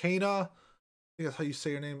 Kana. I think that's how you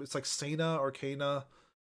say her name. It's like Sana or Kana.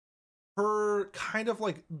 Her kind of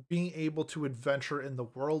like being able to adventure in the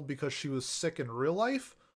world because she was sick in real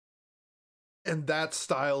life and that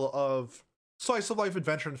style of slice of life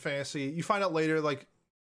adventure and fantasy. You find out later like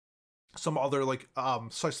some other like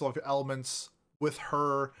slice of life elements with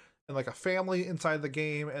her and like a family inside the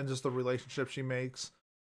game and just the relationship she makes.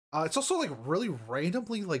 It's also like really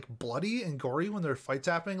randomly like bloody and gory when there are fights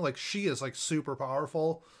happening. Like she is like super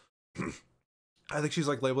powerful. I think she's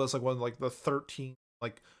like labeled as like one of like the 13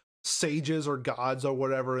 like sages or gods or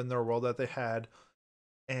whatever in their world that they had.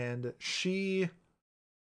 And she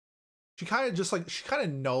kind of just like she kind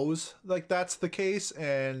of knows like that's the case,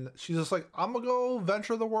 and she's just like, I'm gonna go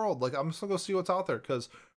venture the world, like I'm just gonna go see what's out there, because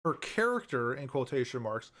her character in quotation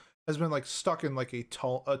marks has been like stuck in like a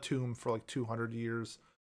tomb for like 200 years,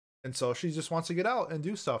 and so she just wants to get out and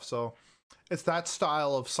do stuff. So it's that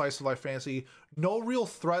style of slice of life fantasy, no real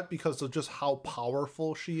threat because of just how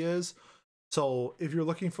powerful she is. So if you're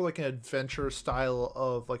looking for like an adventure style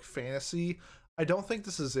of like fantasy, I don't think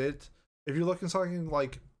this is it. If you're looking something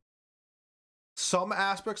like some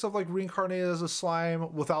aspects of like reincarnated as a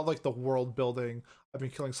slime without like the world building, I've been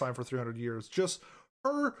killing slime for 300 years, just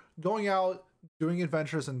her going out doing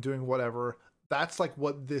adventures and doing whatever, that's like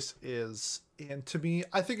what this is. And to me,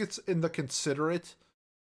 I think it's in the considerate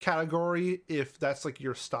category if that's like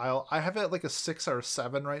your style. I have it at like a 6 or a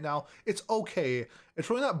 7 right now. It's okay. It's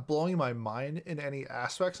really not blowing my mind in any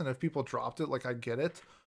aspects, and if people dropped it, like I get it.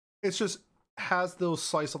 It's just has those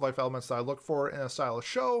slice of life elements that I look for in a style of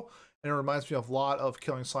show, and it reminds me of a lot of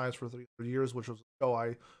Killing Slimes for 300 Years, which was a show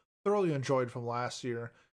I thoroughly enjoyed from last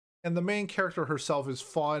year. And the main character herself is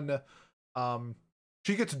fun.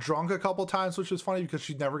 She gets drunk a couple times, which is funny because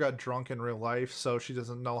she never got drunk in real life, so she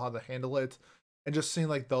doesn't know how to handle it. And just seeing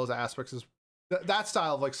like those aspects is that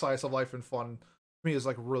style of like slice of life and fun to me is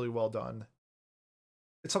like really well done.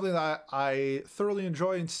 It's something that I thoroughly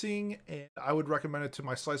enjoy in seeing, and I would recommend it to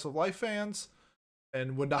my slice of life fans,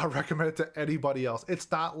 and would not recommend it to anybody else. It's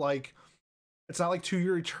not like To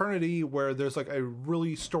Your Eternity where there's like a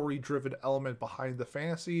really story driven element behind the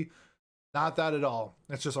fantasy. Not that at all.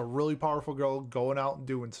 It's just a really powerful girl going out and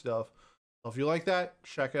doing stuff. So if you like that,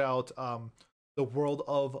 check it out. The World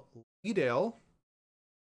of Leedale.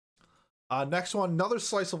 Next one, another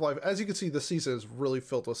slice of life. As you can see, the season is really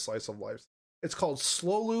filled with slice of life. It's called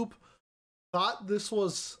Slow Loop. Thought this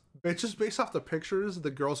was just based off the pictures.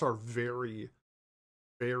 The girls are very,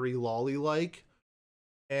 very lolly like,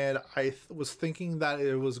 and I was thinking that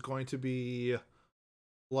it was going to be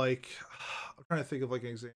like I'm trying to think of like an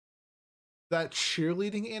example. That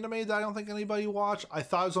cheerleading anime that I don't think anybody watched. I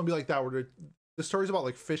thought it was gonna be like that, where the story's about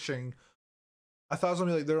like fishing. I thought it was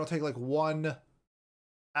gonna be like they're gonna take like one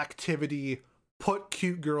activity, put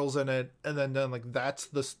cute girls in it, and then like that's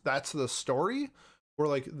the story. Where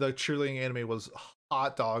like the cheerleading anime was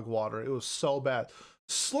hot dog water. It was so bad.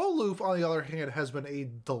 Slow Loop, on the other hand, has been a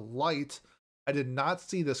delight. I did not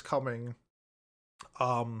see this coming.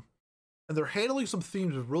 And they're handling some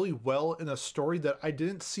themes really well in a story that I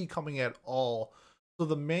didn't see coming at all. So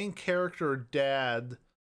the main character, dad,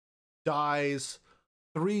 dies.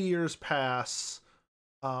 3 years pass.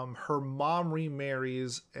 Her mom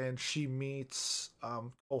remarries, and she meets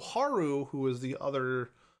Koharu, who is the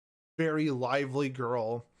other very lively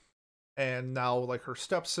girl, and now like her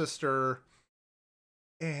stepsister.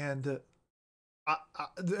 And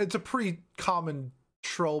it's a pretty common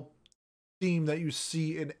trope theme that you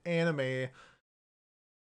see in anime,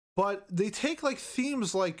 but they take like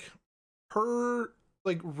themes like her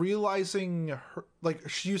like realizing her, like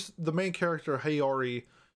the main character Hayori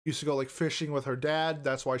used to go like fishing with her dad.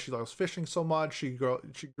 That's why she loves fishing so much. She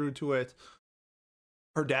grew to it.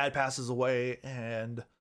 Her dad passes away, and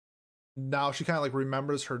now she kind of like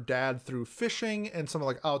remembers her dad through fishing and some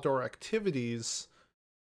like outdoor activities.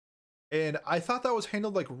 And I thought that was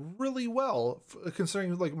handled like really well,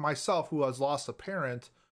 considering like myself who has lost a parent.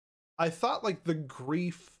 I thought like the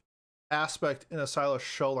grief aspect in a stylish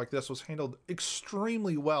show like this was handled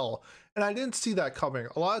extremely well, and I didn't see that coming.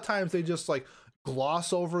 A lot of times they just like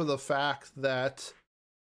gloss over the fact that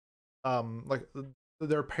like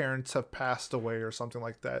their parents have passed away or something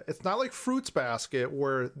like that. It's not like Fruits Basket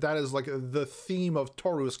where that is like the theme of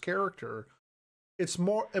Toru's character. It's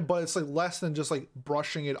more, but it's like less than just like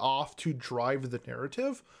brushing it off to drive the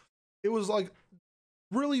narrative. It was like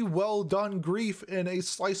really well done grief in a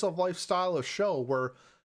slice of life style of show where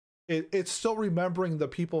it's still remembering the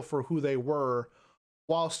people for who they were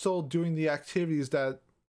while still doing the activities that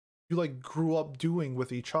you like grew up doing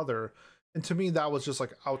with each other. And to me, that was just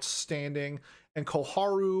like outstanding. And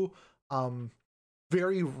Koharu,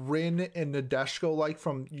 very Rin and Nadeshiko like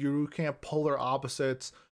from Yuru Camp, polar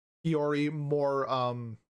opposites. Hiyori, more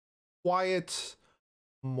quiet,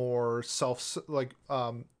 more self like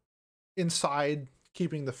inside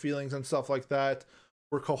keeping the feelings and stuff like that.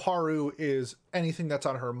 Where Koharu is anything that's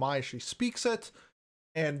on her mind, she speaks it,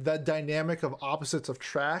 and that dynamic of opposites of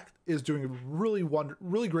track is doing really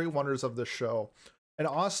great wonders of this show. And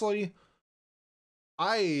honestly,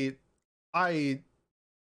 I I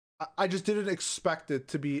I just didn't expect it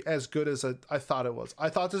to be as good as I thought it was. I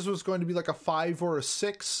thought this was going to be like a 5 or a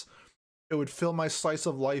 6. It would fill my slice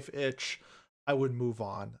of life itch. I would move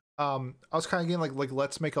on. I was kind of getting like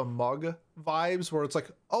Let's Make a Mug vibes, where it's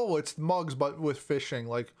like, oh, it's mugs but with fishing.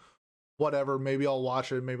 Like, whatever. Maybe I'll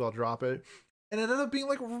watch it. Maybe I'll drop it. And it ended up being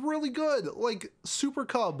like really good, like Super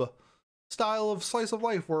Cub style of slice of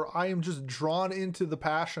life, where I am just drawn into the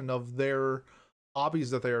passion of their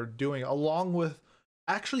hobbies that they are doing, along with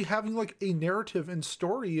actually having like a narrative and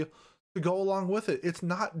story to go along with it. It's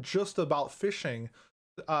not just about fishing.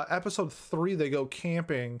 Episode 3, they go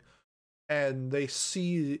camping and they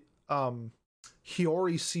see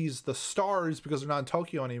Hiyori sees the stars because they're not in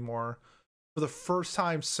Tokyo anymore for the first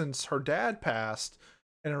time since her dad passed,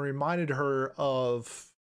 and it reminded her of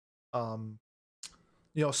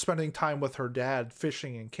spending time with her dad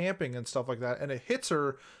fishing and camping and stuff like that, and it hits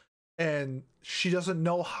her and she doesn't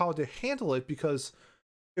know how to handle it because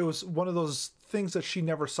it was one of those things that she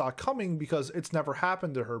never saw coming because it's never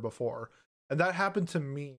happened to her before. And that happened to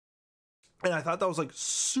me. And I thought that was like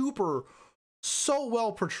so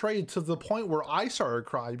well portrayed to the point where I started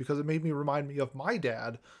crying because it made me remind me of my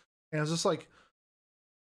dad. And I was just like,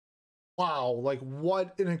 wow, like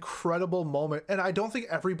what an incredible moment. And I don't think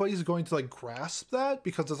everybody's going to like grasp that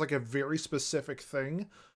because it's like a very specific thing.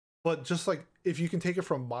 But just like, if you can take it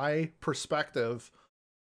from my perspective,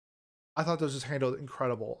 I thought this was handled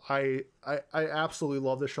incredible. I absolutely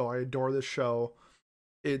love this show. I adore this show.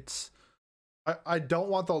 I don't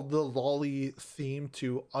want the lolly theme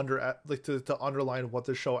to underline what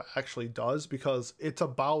the show actually does, because it's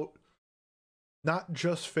about not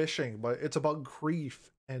just fishing, but it's about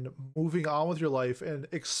grief and moving on with your life and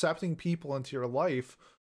accepting people into your life,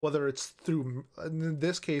 whether it's through, in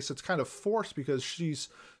this case, it's kind of forced because she's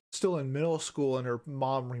still in middle school and her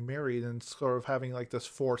mom remarried and sort of having like this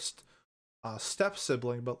forced step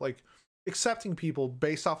sibling, but like accepting people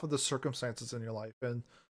based off of the circumstances in your life. And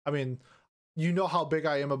I mean, you know how big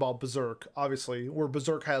I am about Berserk, obviously, where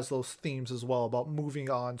Berserk has those themes as well about moving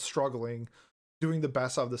on, struggling, doing the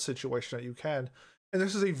best out of the situation that you can. And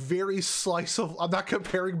this is a very slice of, I'm not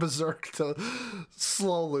comparing Berserk to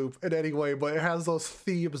Slow Loop in any way, but it has those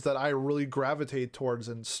themes that I really gravitate towards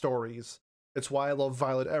in stories. It's why I love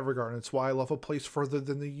Violet Evergarden. It's why I love A Place Further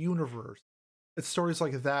Than the Universe. It's stories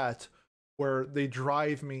like that where they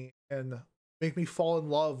drive me and make me fall in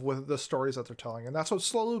love with the stories that they're telling. And that's what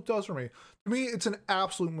Slow Loop does for me. To me, it's an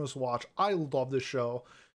absolute must watch. I love this show.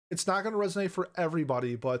 It's not going to resonate for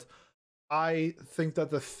everybody, but I think that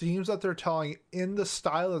the themes that they're telling in the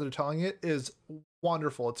style that they're telling it is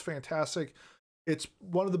wonderful. It's fantastic. It's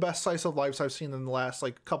one of the best slice of lives I've seen in the last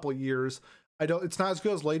like couple of years. It's not as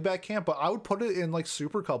good as Laid Back Camp, but I would put it in like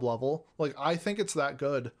Super Cub level. Like, I think it's that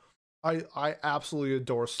good. I absolutely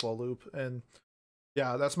adore Slow Loop, and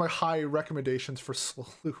yeah, that's my high recommendations for Slow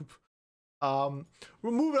Loop.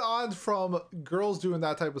 We're moving on from girls doing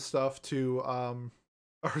that type of stuff to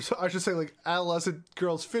or I should say like adolescent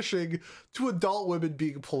girls fishing to adult women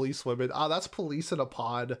being police women. That's Police in a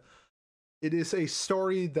Pod. It is a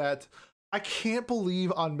story that I can't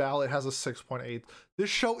believe on Mallet has a 6.8. This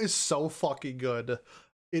show is so fucking good.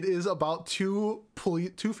 It is about two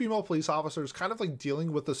female police officers kind of like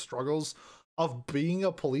dealing with the struggles of being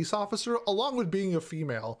a police officer along with being a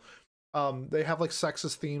female. They have like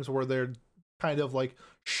sexist themes where they're kind of like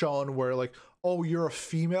shown where like, oh, you're a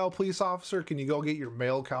female police officer, can you go get your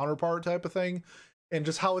male counterpart type of thing. And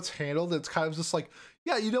just how it's handled, it's kind of just like,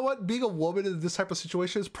 yeah, you know what, being a woman in this type of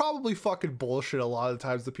situation is probably fucking bullshit a lot of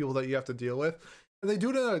times, the people that you have to deal with. And they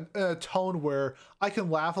do it in a tone where I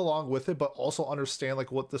can laugh along with it, but also understand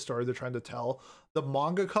like what the story they're trying to tell. The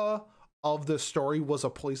mangaka of this story was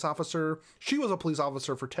a police officer. She was a police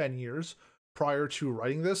officer for 10 years prior to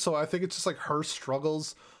writing this. So I think it's just like her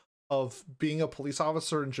struggles of being a police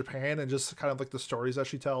officer in Japan and just kind of like the stories that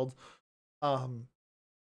she told.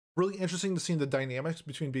 Really interesting to see the dynamics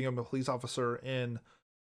between being a police officer in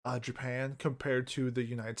Japan compared to the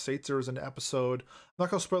United States. There was an episode, I'm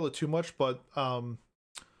not gonna spoil it too much, but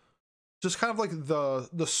just kind of like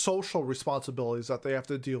the social responsibilities that they have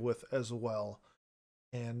to deal with as well.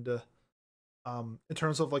 And in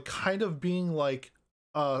terms of like kind of being like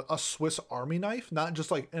a Swiss Army knife, not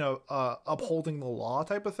just like, you know, upholding the law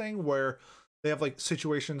type of thing, where they have like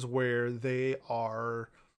situations where they are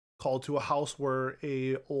called to a house where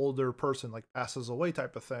a older person like passes away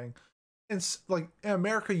type of thing. like in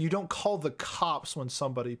America, you don't call the cops when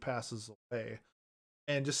somebody passes away.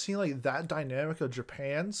 And just seeing like that dynamic of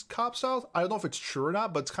Japan's cop style, I don't know if it's true or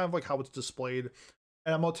not, but it's kind of like how it's displayed.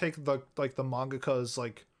 And I'm gonna take the mangaka's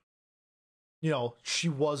like, she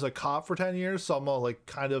was a cop for 10 years, so I'm gonna like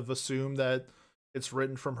kind of assume that it's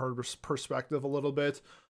written from her perspective a little bit.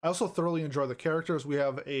 I also thoroughly enjoy the characters. We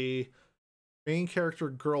have a main character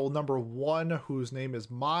girl number 1 whose name is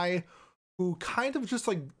Mai, who kind of just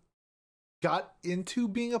like got into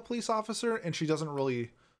being a police officer, and she doesn't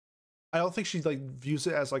really, I don't think she like views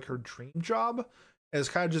it as like her dream job, and is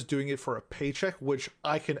kind of just doing it for a paycheck, which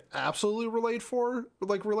I can absolutely relate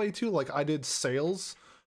to. Like, I did sales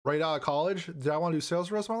right out of college. Did I want to do sales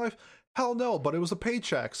the rest of my life? Hell no, but it was a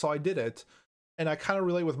paycheck, so I did it. And I kind of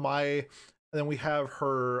relate with Mai. And then we have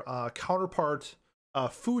her counterpart,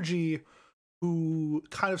 Fuji, who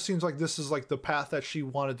kind of seems like this is like the path that she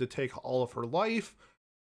wanted to take all of her life,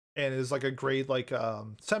 and is like a great like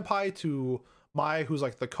senpai to Mai, who's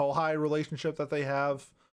like the Kohai relationship that they have.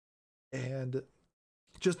 And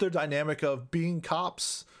just their dynamic of being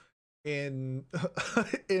cops in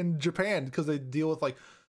in Japan, because they deal with like,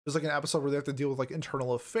 there's like an episode where they have to deal with like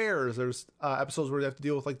internal affairs. There's episodes where they have to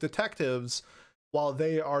deal with like detectives, while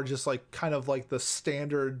they are just like kind of like the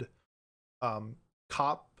standard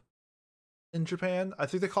cop in Japan. I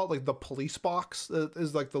think they call it like the police box,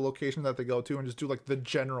 is like the location that they go to and just do like the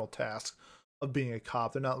general task of being a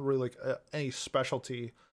cop. They're not really like any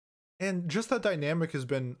specialty. And just that dynamic has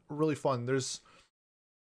been really fun. There's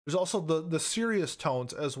also the serious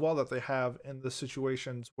tones as well that they have in the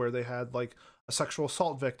situations where they had like a sexual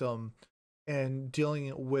assault victim, and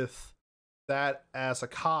dealing with that as a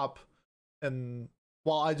cop. And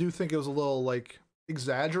while I do think it was a little like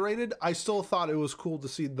exaggerated, I still thought it was cool to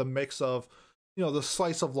see the mix of, the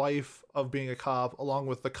slice of life of being a cop, along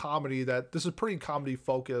with the comedy. That this is pretty comedy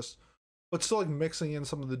focused, but still like mixing in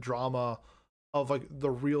some of the drama of like the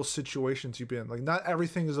real situations you've been. Like, not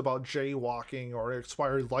everything is about jaywalking or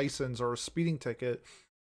expired license or a speeding ticket.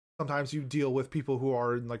 Sometimes you deal with people who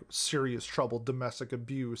are in like serious trouble, domestic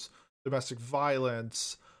abuse, domestic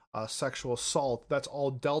violence, sexual assault. That's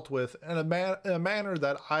all dealt with in a manner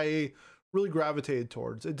that I really gravitated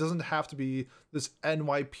towards. It doesn't have to be this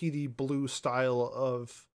NYPD Blue style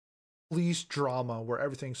of police drama where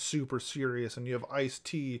everything's super serious and you have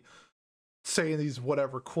Ice-T saying these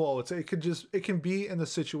whatever quotes. It can be in the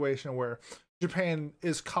situation where Japan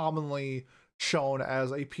is commonly shown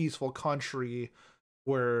as a peaceful country,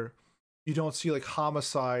 where you don't see like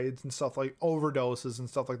homicides and stuff, like overdoses and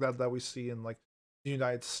stuff like that we see in like the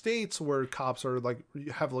United States, where cops are like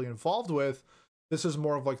heavily involved with. This is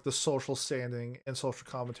more of like the social standing and social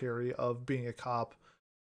commentary of being a cop,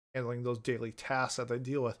 handling those daily tasks that they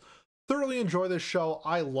deal with. Thoroughly enjoy this show.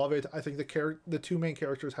 I love it. I think the two main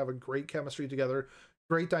characters have a great chemistry together,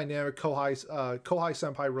 great dynamic Kohai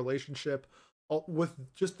senpai relationship, with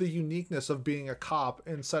just the uniqueness of being a cop,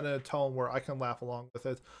 and set in a tone where I can laugh along with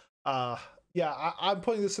it. I'm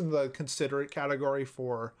putting this in the considerate category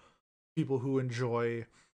for people who enjoy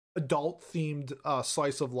adult themed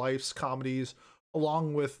slice of life's comedies,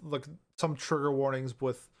 along with like some trigger warnings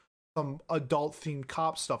with some adult themed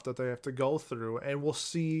cop stuff that they have to go through. And we'll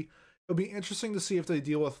see. It'll be interesting to see if they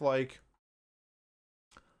deal with like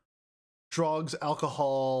drugs,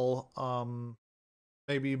 alcohol,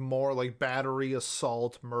 maybe more like battery,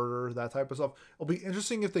 assault, murder, that type of stuff. It'll be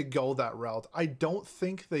interesting if they go that route. I don't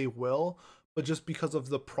think they will, but just because of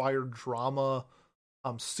the prior drama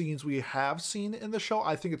scenes we have seen in the show,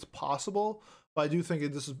 I think it's possible. But I do think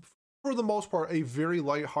this is, for the most part, a very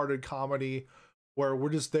lighthearted comedy where we're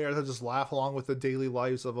just there to just laugh along with the daily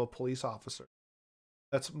lives of a police officer.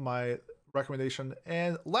 That's my recommendation.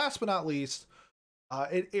 And last but not least,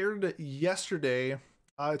 it aired yesterday.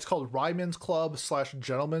 It's called Ryman's Club /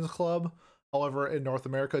 Gentleman's Club. However, in North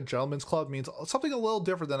America, Gentleman's Club means something a little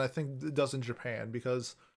different than I think it does in Japan,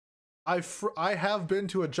 because I have been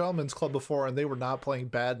to a gentleman's club before and they were not playing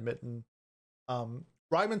badminton.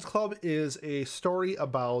 Ryman's Club is a story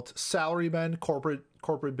about salarymen,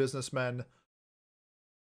 corporate businessmen,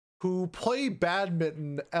 who play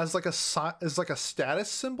badminton as like a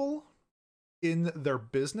status symbol in their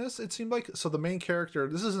business, it seemed like. So the main character,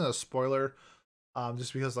 this isn't a spoiler,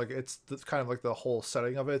 just because like it's kind of like the whole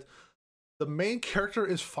setting of it. The main character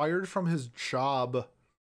is fired from his job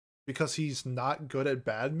because he's not good at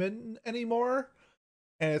badminton anymore.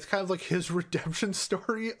 And it's kind of like his redemption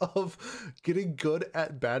story of getting good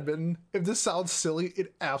at badminton. If this sounds silly,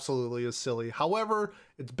 it absolutely is silly. However,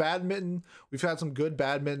 it's badminton. We've had some good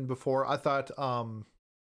badminton before. I thought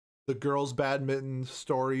the girls' badminton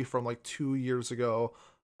story from like 2 years ago,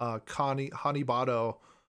 Hanibado,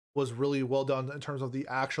 was really well done in terms of the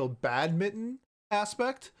actual badminton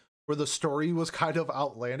aspect, where the story was kind of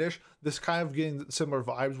outlandish. This kind of getting similar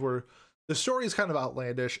vibes where the story is kind of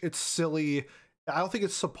outlandish. It's silly. I don't think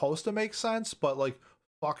it's supposed to make sense, but like,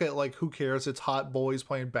 fuck it, like, who cares? It's hot boys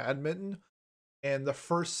playing badminton. And the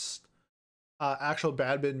first actual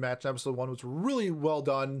badminton match in episode 1 was really well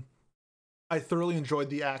done. I thoroughly enjoyed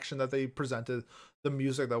the action that they presented, the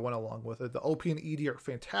music that went along with it. The OP and ED are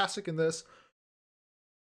fantastic in this.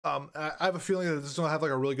 I have a feeling that this is going to have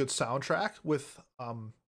like a really good soundtrack with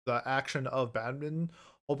the action of badminton.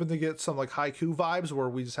 Hoping to get some like Haiku vibes where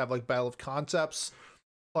we just have like Battle of Concepts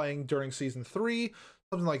playing during season 3.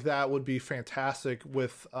 Something like that would be fantastic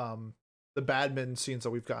with the badminton scenes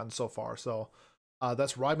that we've gotten so far. So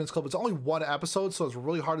that's Rydman's Club. It's only 1 episode, so it's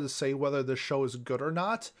really hard to say whether this show is good or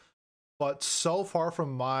not. But so far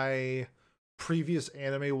from my previous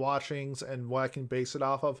anime watchings and what I can base it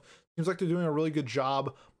off of, seems like they're doing a really good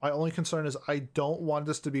job. My only concern is I don't want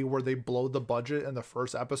this to be where they blow the budget in the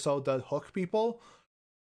first episode to hook people,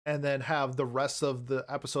 and then have the rest of the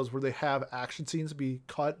episodes where they have action scenes be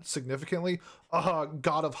cut significantly.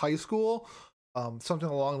 God of High School, something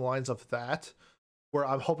along the lines of that, where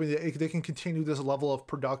I'm hoping that they can continue this level of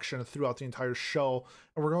production throughout the entire show.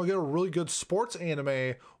 And we're going to get a really good sports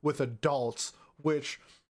anime with adults, which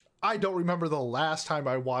I don't remember the last time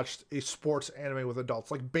I watched a sports anime with adults.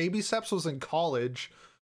 Like, Baby Steps was in college,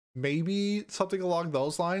 maybe something along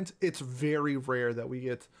those lines. It's very rare that we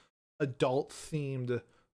get adult-themed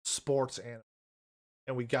sports anime.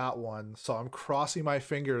 And we got one, so I'm crossing my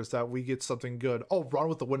fingers that we get something good. Oh, Run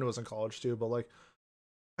with the Wind was in college too, but like,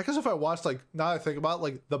 I guess if I watched, like, now that I think about it,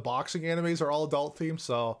 like, the boxing animes are all adult themed,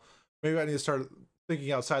 so maybe I need to start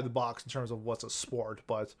thinking outside the box in terms of what's a sport.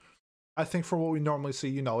 But I think for what we normally see,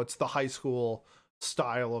 you know, it's the high school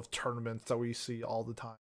style of tournaments that we see all the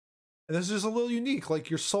time. And this is just a little unique. Like,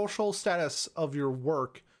 your social status of your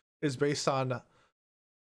work is based on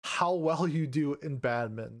how well you do in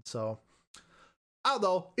badminton. So, I don't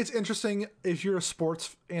know. It's interesting. If you're a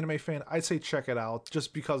sports anime fan, I'd say check it out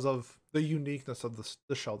just because of the uniqueness of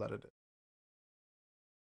the show that it is.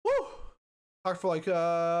 Woo! Talked for like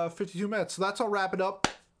 52 minutes. So that's all wrap it up.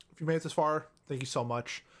 If you made it this far, thank you so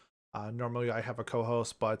much. Normally I have a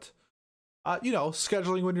co-host, but you know,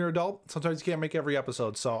 scheduling when you're an adult, sometimes you can't make every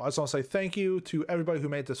episode. So I just want to say thank you to everybody who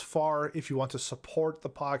made it this far. If you want to support the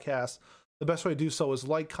podcast, the best way to do so is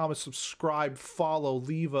like, comment, subscribe, follow,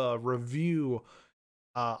 leave a review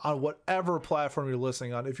on whatever platform you're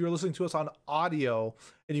listening on. If you're listening to us on audio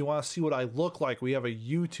and you want to see what I look like, we have a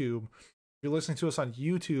YouTube. If you're listening to us on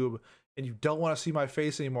YouTube and you don't want to see my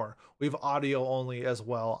face anymore, we have audio only as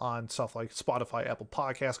well on stuff like Spotify, Apple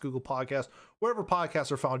Podcasts, Google Podcasts, wherever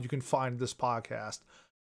podcasts are found, you can find this podcast.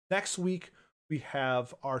 Next week, we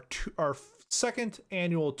have our second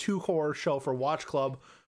annual 2-core show for Watch Club.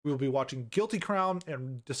 We will be watching Guilty Crown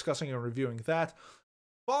and discussing and reviewing that.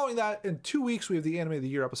 Following that, in 2 weeks, we have the Anime of the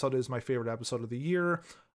Year episode. It is my favorite episode of the year.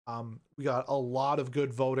 We got a lot of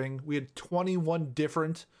good voting. We had 21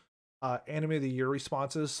 different Anime of the Year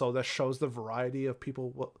responses, so that shows the variety of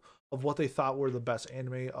people, of what they thought were the best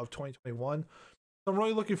anime of 2021. So I'm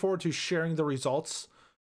really looking forward to sharing the results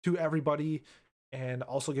to everybody and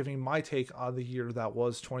also giving my take on the year that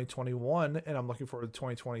was 2021. And I'm looking forward to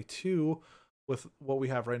 2022 with what we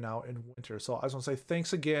have right now in winter. So I just want to say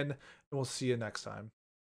thanks again, and we'll see you next time.